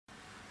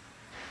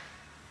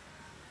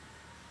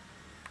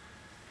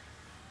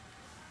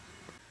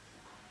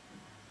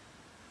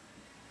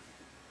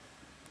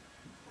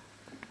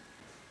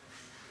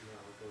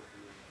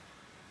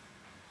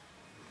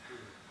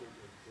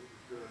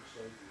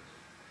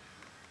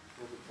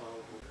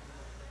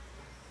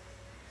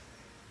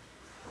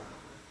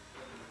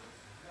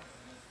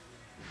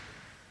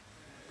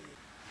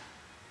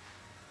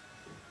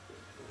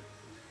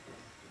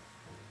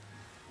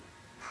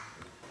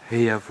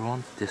Hey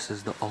everyone, this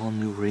is the all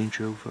new Range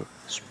Rover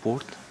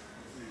Sport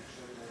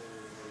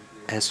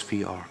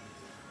SVR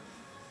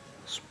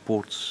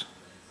sports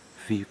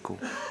vehicle.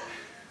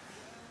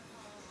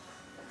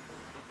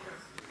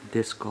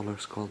 This color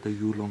is called the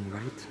Yulong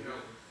White.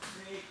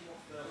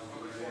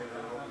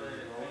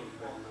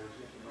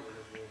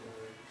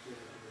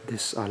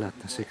 This is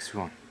Alat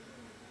 61.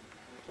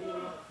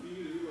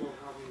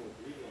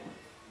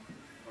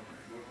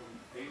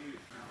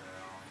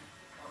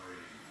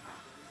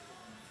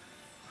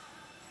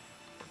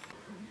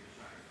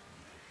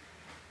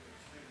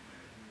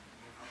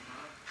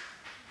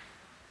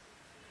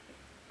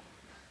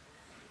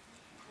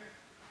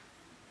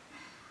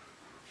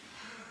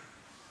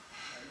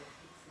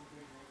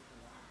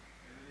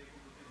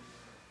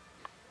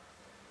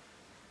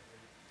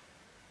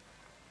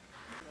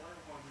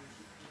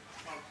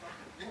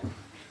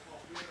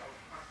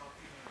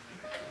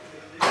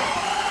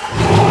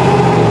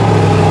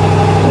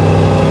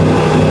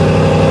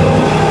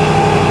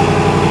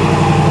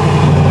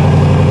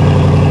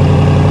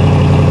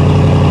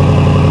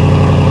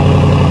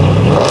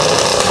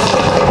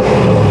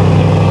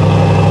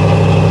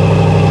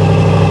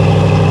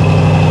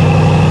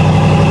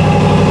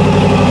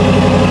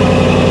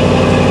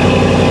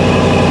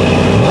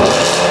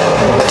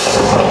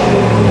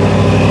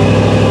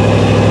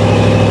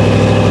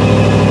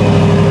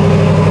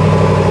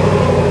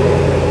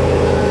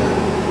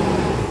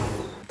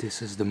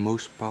 This is the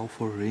most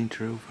powerful Range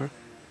Rover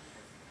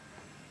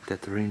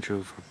that Range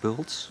Rover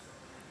builds,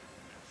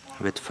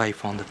 with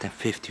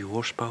 550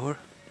 horsepower,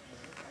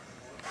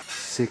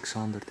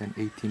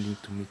 680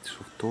 Nm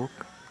of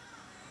torque,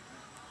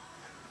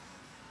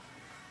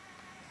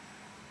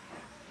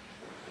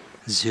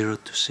 0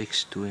 to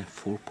 62 in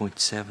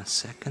 4.7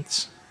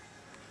 seconds.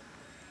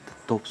 The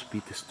top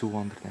speed is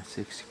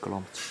 260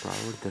 km per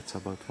hour, that's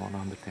about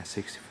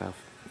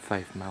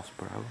 165 miles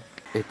per hour.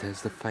 It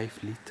has the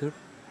 5-liter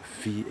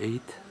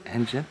V8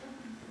 engine,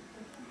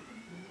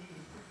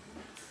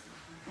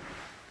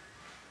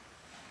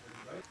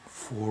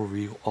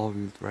 four-wheel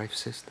all-wheel drive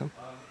system.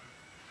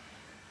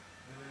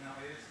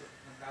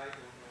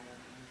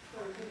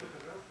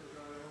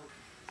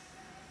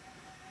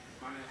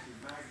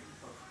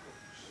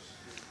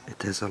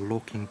 It has a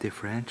locking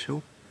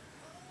differential,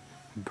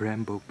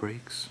 Brembo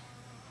brakes,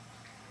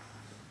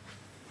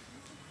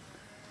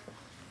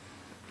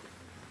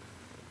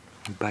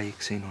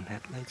 bi-xenon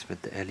headlights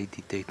with the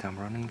LED daytime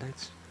running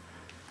lights,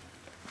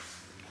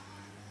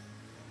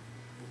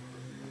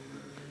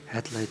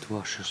 headlight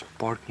washers,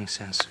 parking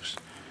sensors.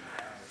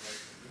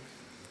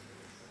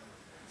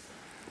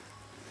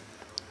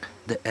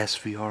 The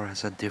SVR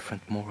has a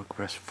different, more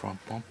aggressive front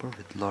bumper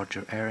with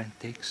larger air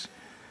intakes,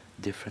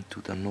 different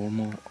to the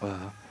normal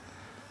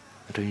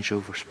Range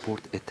Rover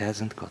Sport. It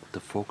hasn't got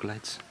the fog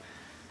lights,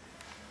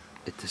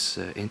 it is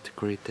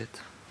integrated.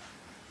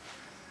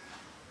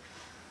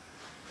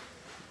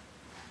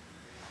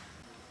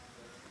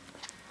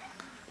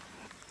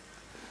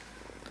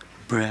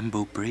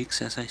 Brembo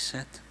brakes, as I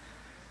said,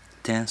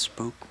 10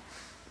 spoke,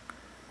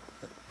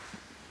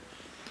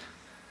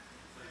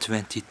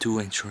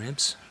 22-inch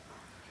rims,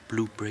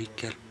 blue brake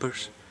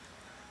calipers,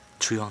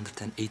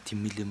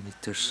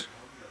 380mm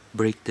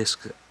brake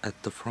disc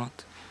at the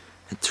front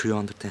and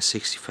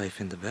 365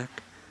 in the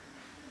back,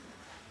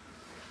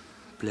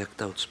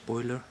 blacked out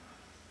spoiler,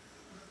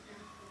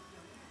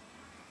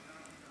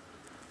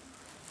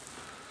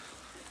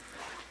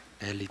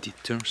 LED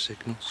turn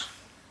signals,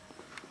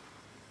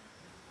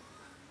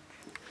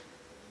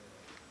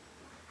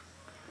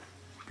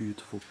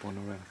 beautiful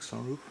panoramic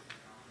sunroof.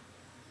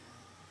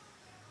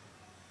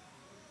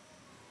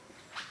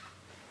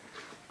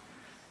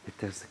 It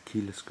has the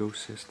keyless go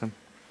system,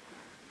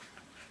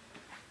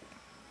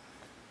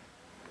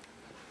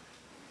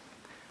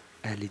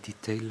 LED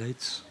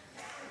taillights,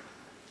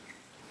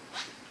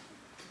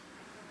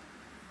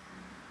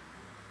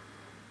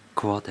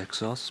 quad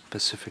exhaust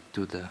specific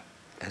to the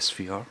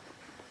SVR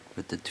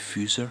with the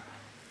diffuser,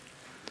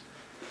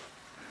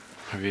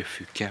 rear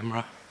view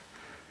camera,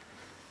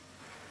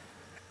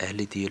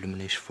 LED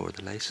illumination for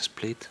the license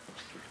plate,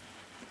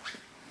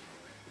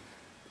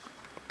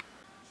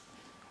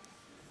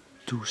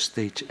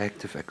 two-stage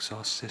active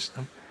exhaust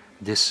system.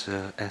 This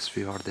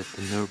SVR did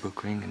the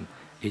Nürburgring in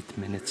 8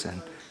 minutes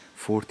and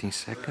 14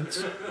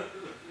 seconds.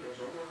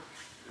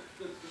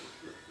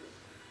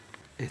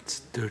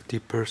 It's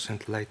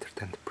 30% lighter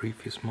than the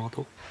previous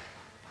model.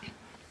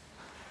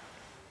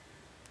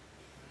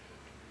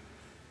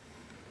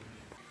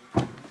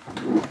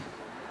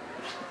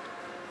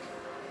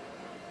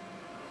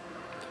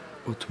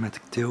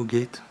 Automatic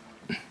tailgate.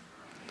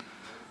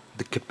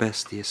 The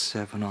capacity is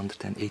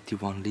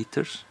 781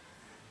 liters.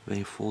 When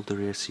you fold the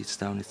rear seats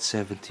down, it's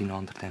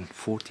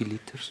 1740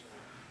 liters.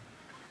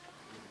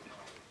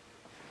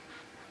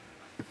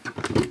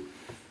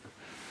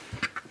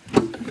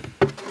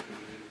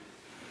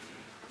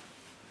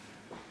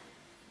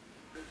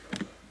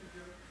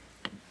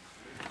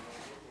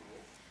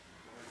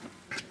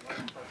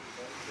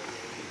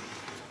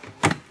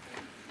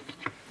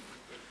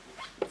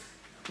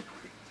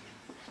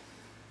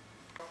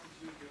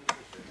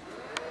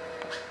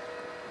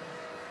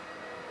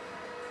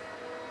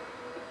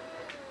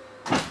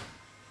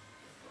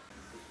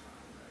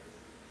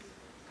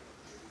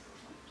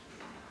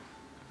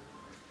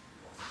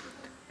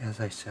 As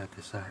I said,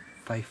 it's a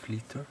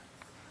 5-liter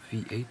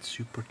V8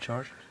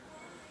 supercharged,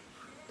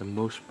 the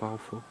most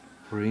powerful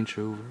Range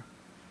Rover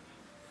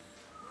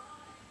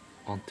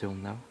until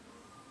now.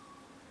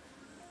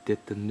 Did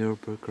the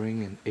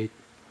Nürburgring in 8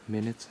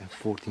 minutes and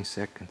 14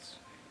 seconds.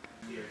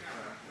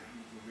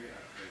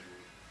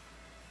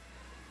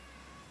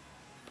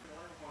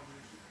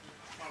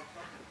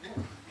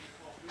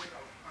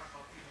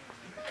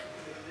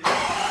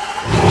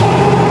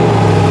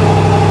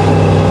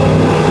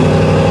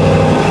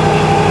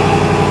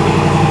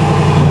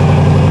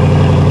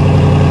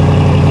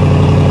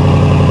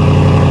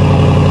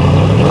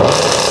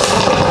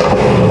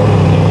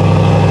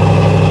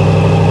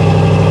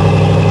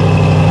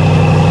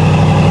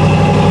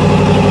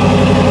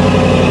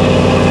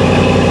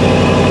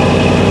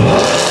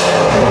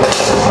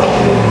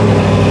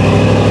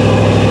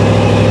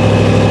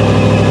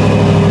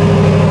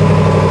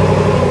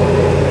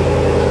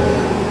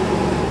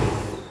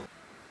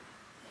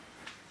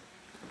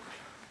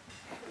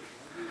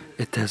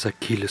 It has a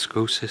keyless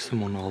go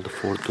system on all the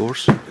 4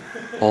 doors,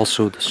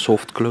 also the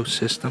soft close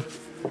system.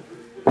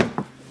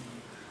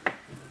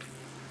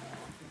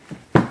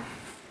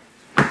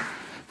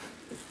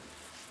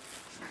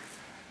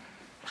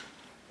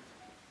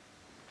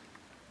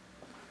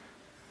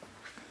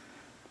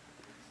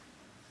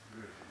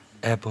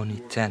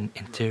 Ebony tan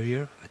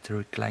interior with the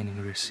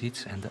reclining rear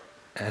seats and the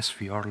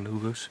SVR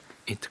logos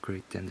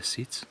integrated in the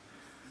seats.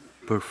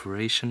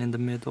 Perforation in the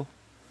middle.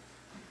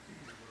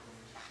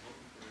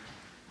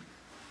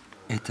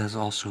 It has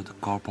also the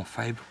carbon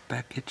fiber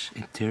package,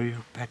 interior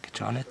package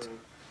on it.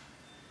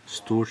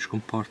 Storage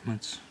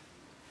compartments.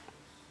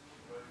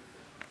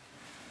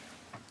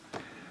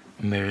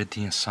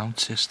 Meridian sound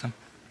system.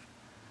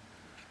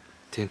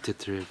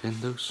 Tinted rear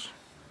windows.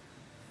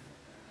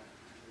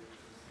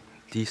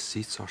 These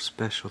seats are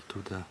special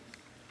to the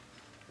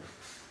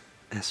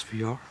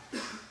SVR.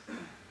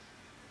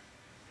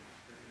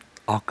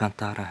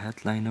 Alcantara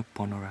headliner,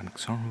 panoramic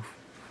sunroof.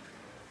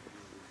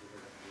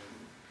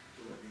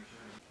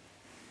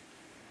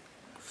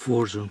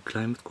 4-zone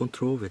climate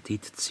control with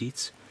heated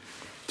seats,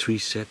 3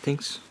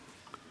 settings,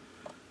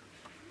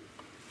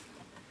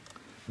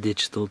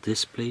 digital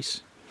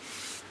displays,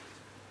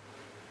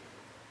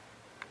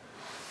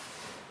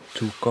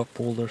 2 cup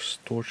holders,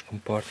 storage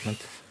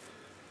compartment,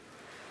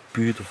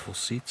 beautiful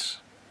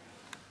seats.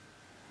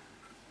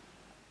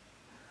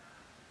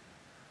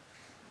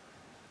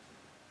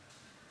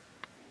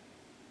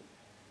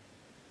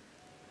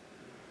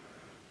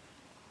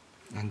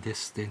 And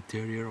this is the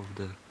interior of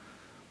the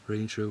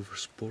Range Rover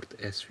Sport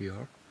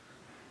SVR.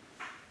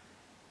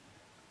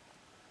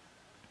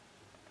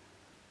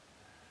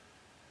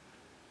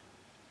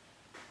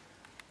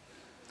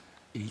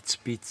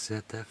 Eight-speed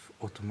ZF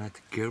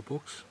automatic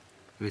gearbox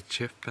with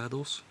shift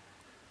pedals,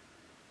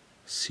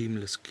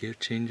 seamless gear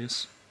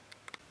changes.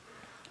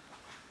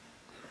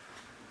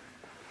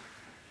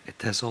 It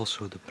has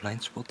also the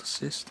blind spot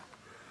assist.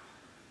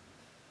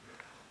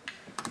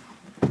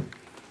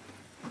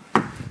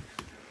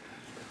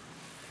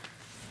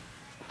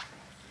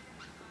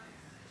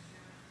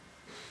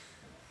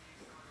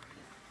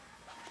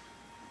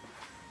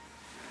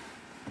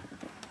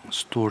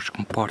 Storage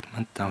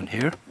compartment down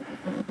here.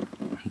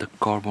 The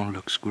carbon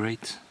looks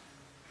great.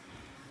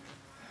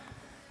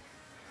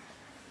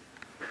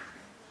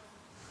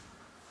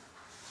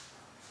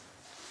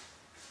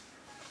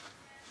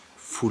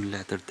 Full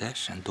leather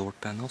dash and door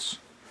panels.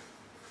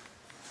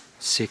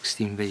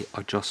 16-way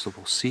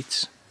adjustable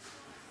seats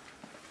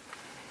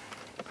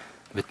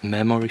with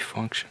memory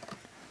function.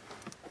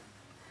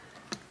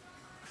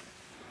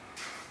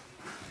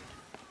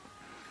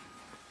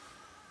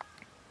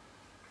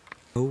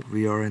 So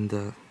we are in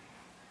the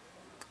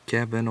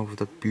cabin of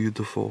the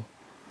beautiful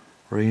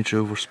Range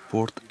Rover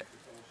Sport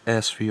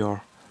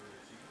SVR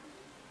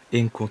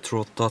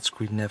in-control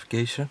touchscreen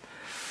navigation.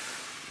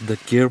 The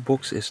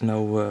gearbox is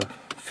now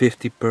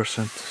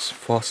 50%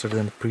 faster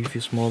than the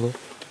previous model.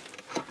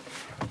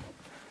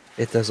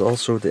 It has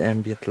also the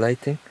ambient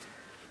lighting,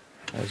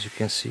 as you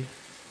can see.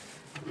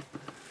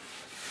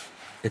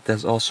 It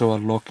has also a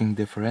locking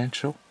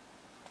differential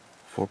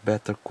for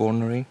better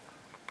cornering.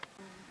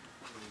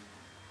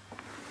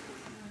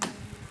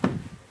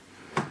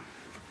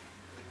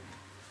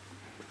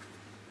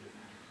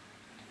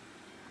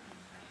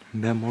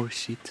 Memory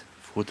seat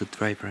for the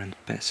driver and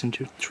the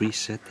passenger, 3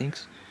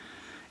 settings.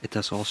 It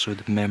has also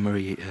the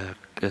memory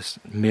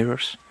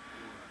mirrors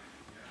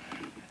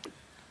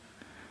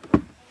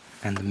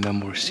and the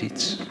memory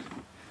seats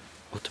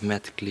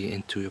automatically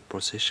into your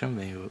position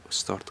when you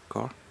start the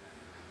car.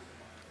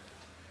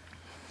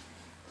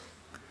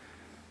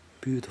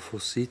 Beautiful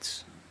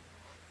seats,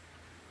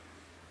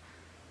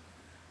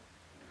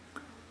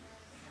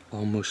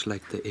 almost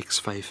like the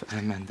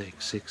X5M and the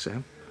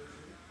X6M.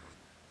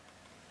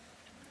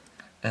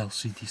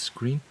 LCD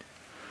screen,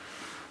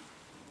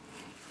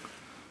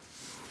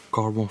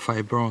 carbon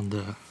fiber on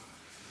the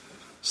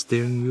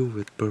steering wheel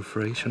with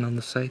perforation on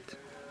the side,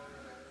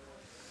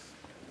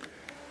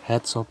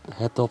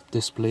 head-up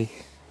display,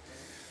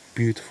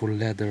 beautiful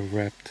leather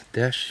wrapped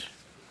dash,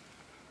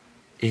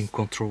 in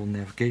control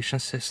navigation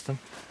system,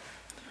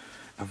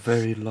 a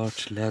very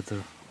large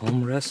leather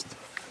armrest,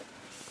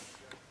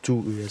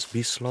 2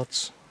 USB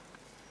slots,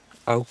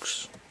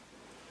 aux,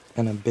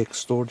 and a big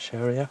storage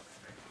area,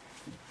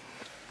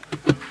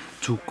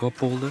 2 cup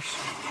holders,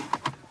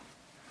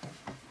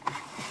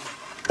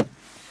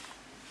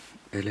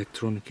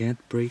 electronic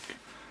handbrake,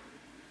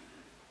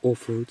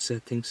 off-road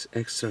settings,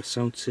 extra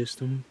sound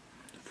system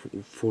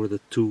for the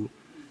two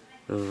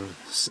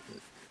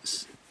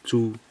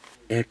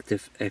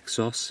active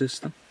exhaust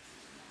system,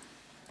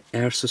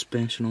 air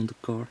suspension on the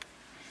car.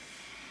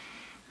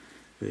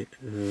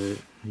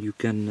 You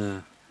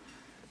can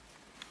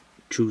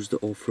choose the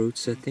off-road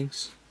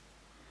settings: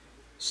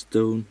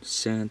 stone,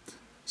 sand,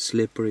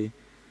 slippery,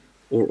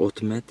 or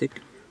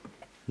automatic.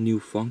 New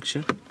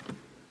function.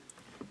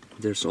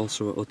 There's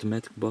also an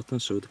automatic button,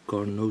 so the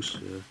car knows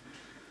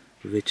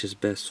which is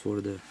best for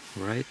the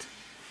ride.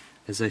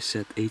 As I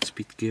said,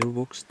 8-speed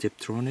gearbox,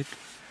 Tiptronic,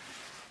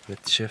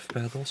 with shift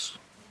pedals.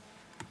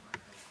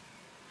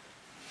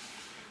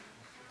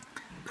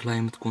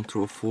 Climate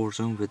control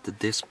 4-zone with the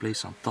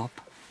displays on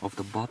top of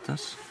the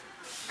buttons.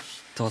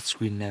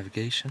 Touchscreen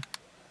navigation.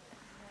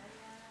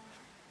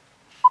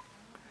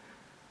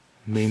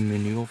 Main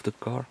menu of the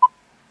car.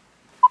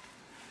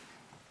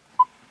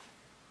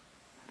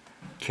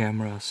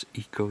 Cameras,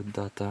 eco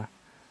data,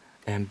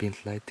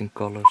 ambient lighting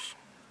colors,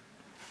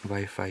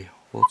 Wi-Fi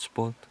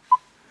hotspot,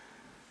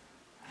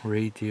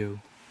 radio,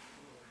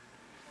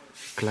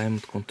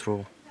 climate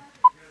control,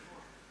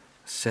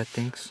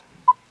 settings,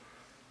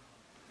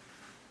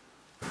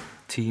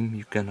 theme,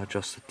 you can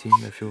adjust the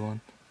theme if you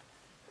want,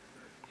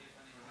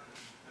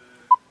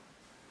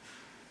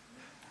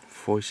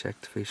 voice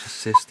activation,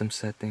 system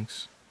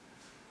settings,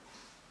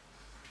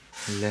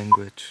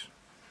 language,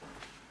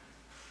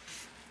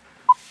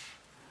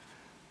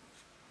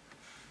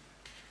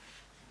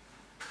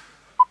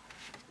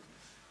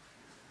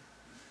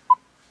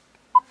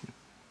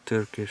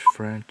 Turkish,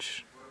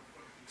 French,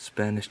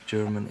 Spanish,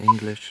 German,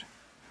 English.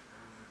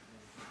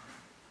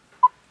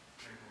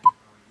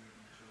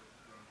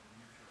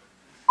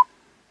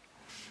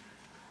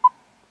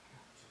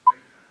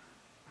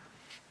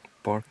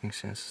 Parking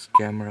sensors,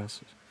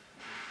 cameras.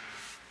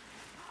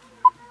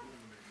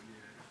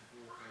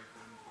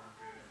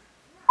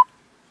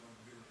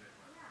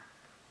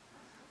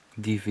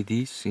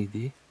 DVD,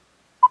 CD,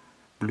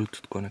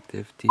 Bluetooth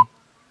connectivity,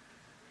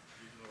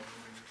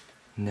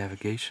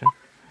 navigation,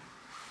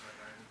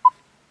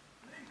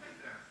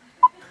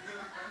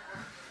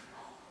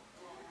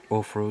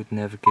 off-road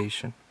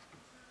navigation,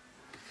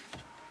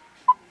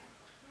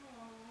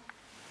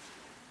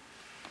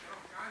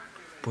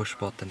 push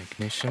button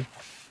ignition,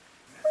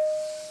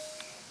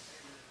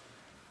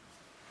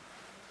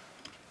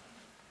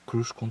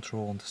 cruise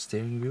control on the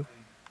steering wheel,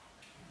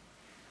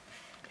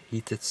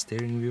 heated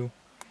steering wheel,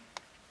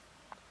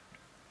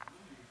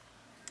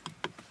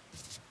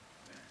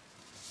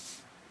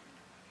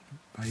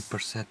 wiper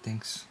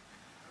settings,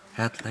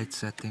 headlight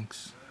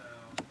settings,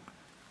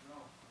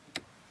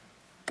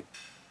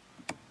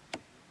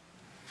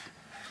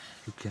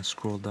 you can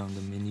scroll down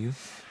the menu,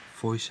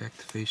 voice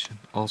activation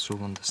also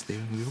on the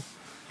steering wheel,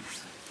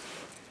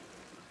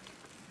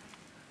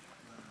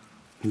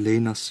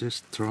 lane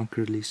assist, trunk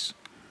release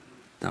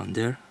down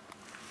there.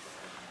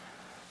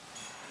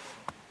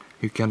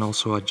 You can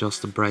also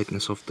adjust the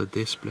brightness of the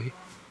display,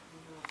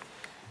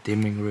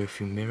 dimming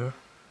rearview mirror,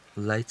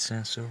 light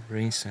sensor,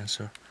 rain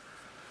sensor,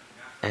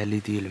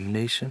 LED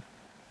illumination,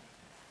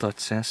 touch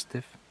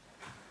sensitive,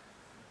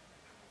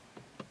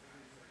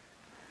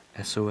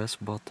 SOS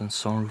button,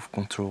 sunroof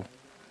control.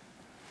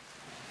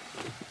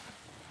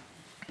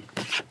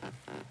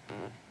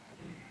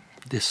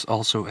 This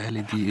also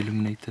LED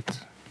illuminated.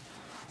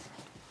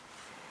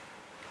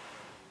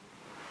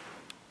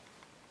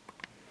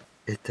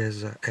 It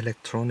has an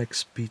electronic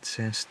speed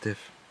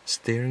sensitive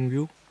steering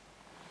wheel,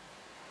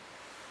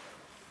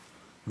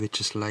 which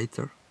is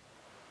lighter,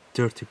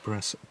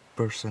 30%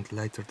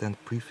 lighter than the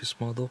previous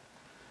model.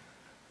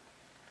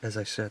 As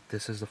I said,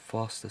 this is the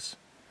fastest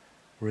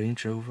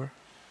Range Rover.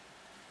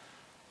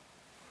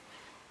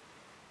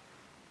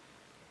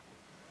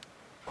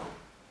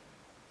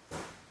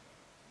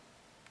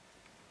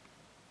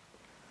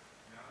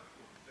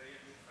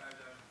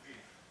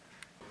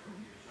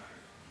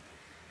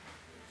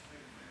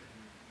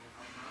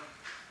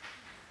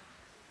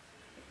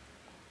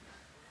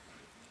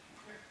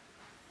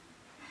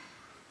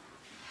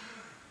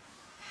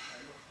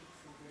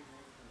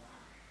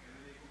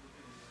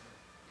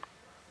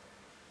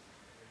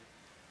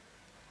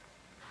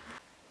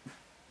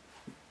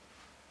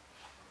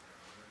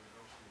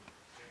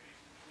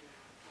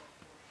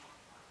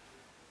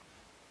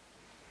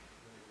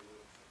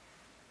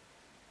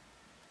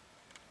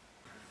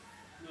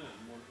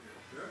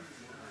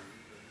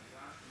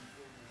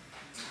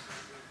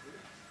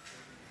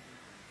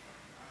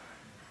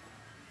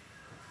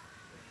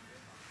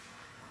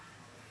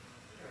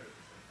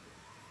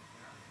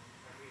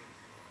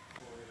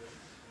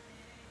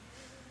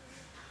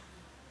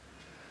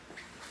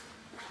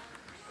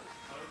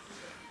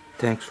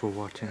 Thanks for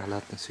watching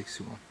Aladdin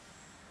 61.